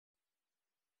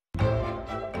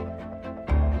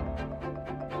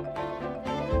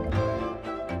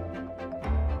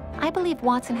believe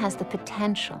Watson has the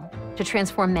potential to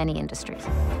transform many industries.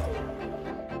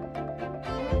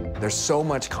 There's so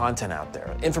much content out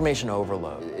there. Information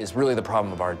overload is really the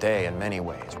problem of our day in many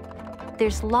ways.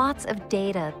 There's lots of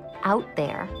data out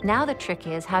there. Now the trick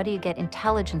is, how do you get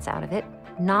intelligence out of it,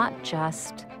 not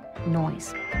just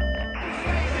noise?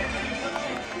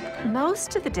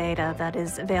 Most of the data that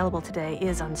is available today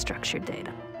is unstructured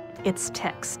data. It's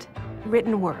text,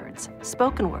 written words,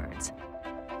 spoken words.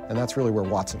 And that's really where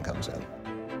Watson comes in.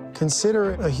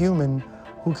 Consider a human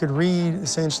who could read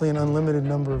essentially an unlimited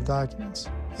number of documents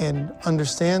and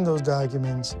understand those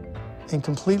documents and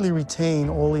completely retain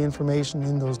all the information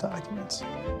in those documents.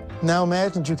 Now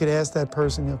imagine you could ask that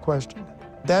person a question.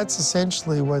 That's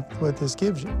essentially what this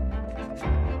gives you.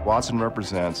 Watson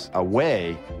represents a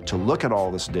way to look at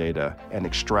all this data and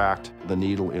extract the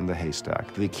needle in the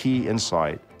haystack, the key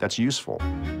insight that's useful.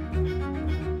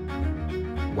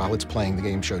 While it's playing the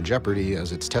game show Jeopardy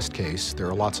as its test case, there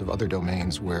are lots of other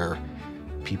domains where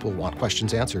people want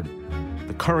questions answered.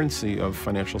 The currency of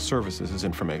financial services is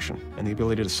information, and the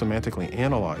ability to semantically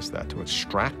analyze that, to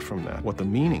extract from that what the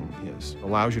meaning is,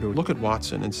 allows you to look at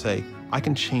Watson and say, I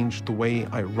can change the way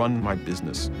I run my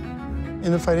business.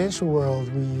 In the financial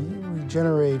world, we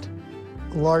generate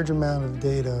a large amount of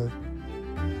data,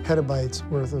 petabytes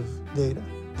worth of data.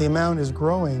 The amount is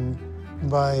growing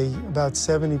by about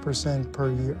 70%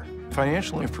 per year.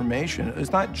 Financial information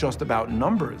is not just about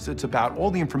numbers, it's about all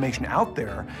the information out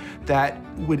there that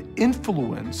would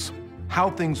influence how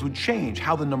things would change,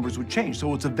 how the numbers would change.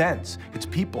 So it's events, it's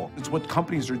people, it's what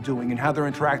companies are doing and how they're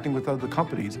interacting with other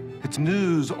companies. It's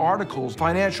news, articles,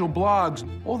 financial blogs.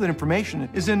 All that information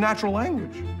is in natural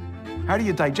language. How do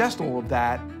you digest all of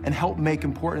that and help make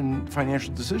important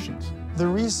financial decisions? The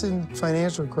recent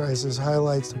financial crisis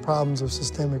highlights the problems of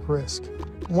systemic risk.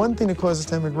 One thing that causes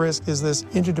systemic risk is this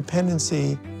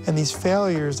interdependency and these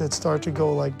failures that start to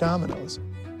go like dominoes.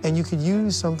 And you could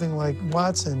use something like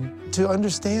Watson to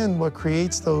understand what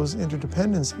creates those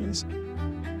interdependencies.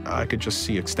 I could just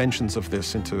see extensions of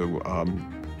this into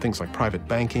things like private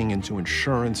banking, into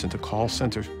insurance, into call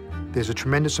centers. There's a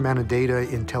tremendous amount of data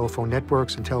in telephone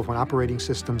networks and telephone operating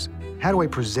systems. How do I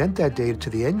present that data to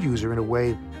the end user in a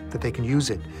way that they can use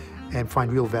it and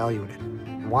find real value in it?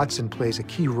 Watson plays a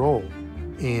key role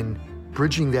in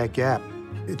bridging that gap.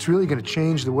 It's really going to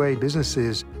change the way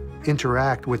businesses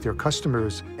interact with their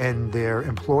customers and their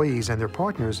employees and their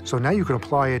partners. So now you can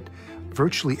apply it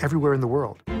virtually everywhere in the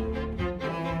world.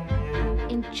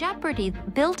 In Jeopardy,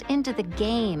 built into the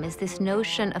game is this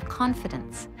notion of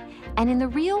confidence. And in the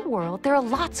real world, there are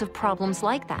lots of problems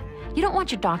like that. You don't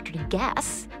want your doctor to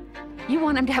guess. You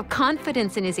want him to have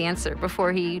confidence in his answer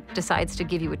before he decides to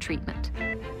give you a treatment.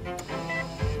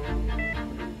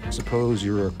 Suppose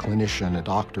you're a clinician, a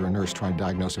doctor, a nurse trying to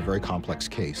diagnose a very complex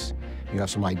case. You have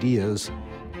some ideas,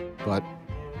 but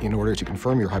in order to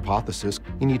confirm your hypothesis,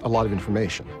 you need a lot of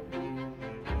information.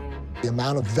 The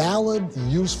amount of valid,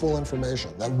 useful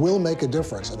information that will make a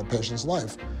difference in a patient's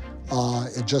life,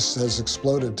 it just has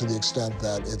exploded to the extent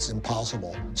that it's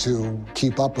impossible to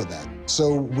keep up with that.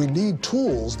 So we need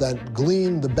tools that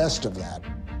glean the best of that.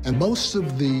 And most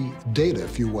of the data,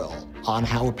 if you will, on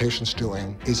how a patient's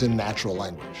doing is in natural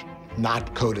language,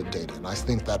 not coded data. And I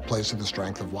think that plays to the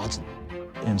strength of Watson.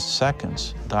 In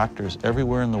seconds, doctors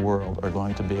everywhere in the world are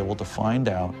going to be able to find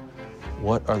out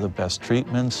what are the best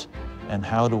treatments and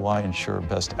how do I ensure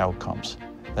best outcomes.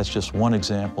 That's just one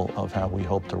example of how we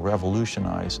hope to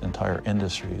revolutionize entire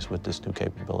industries with this new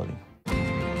capability.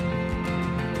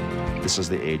 This is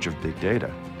the age of big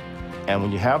data. And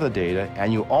when you have the data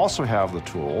and you also have the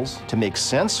tools to make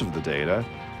sense of the data,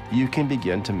 you can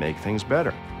begin to make things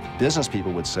better. Business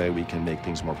people would say we can make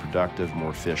things more productive, more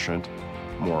efficient,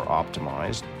 more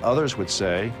optimized. Others would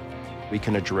say we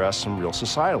can address some real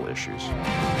societal issues.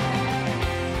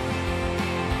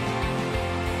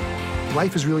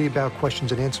 Life is really about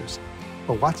questions and answers.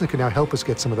 But Watson can now help us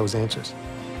get some of those answers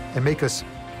and make us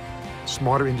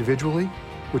smarter individually,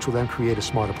 which will then create a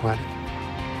smarter planet.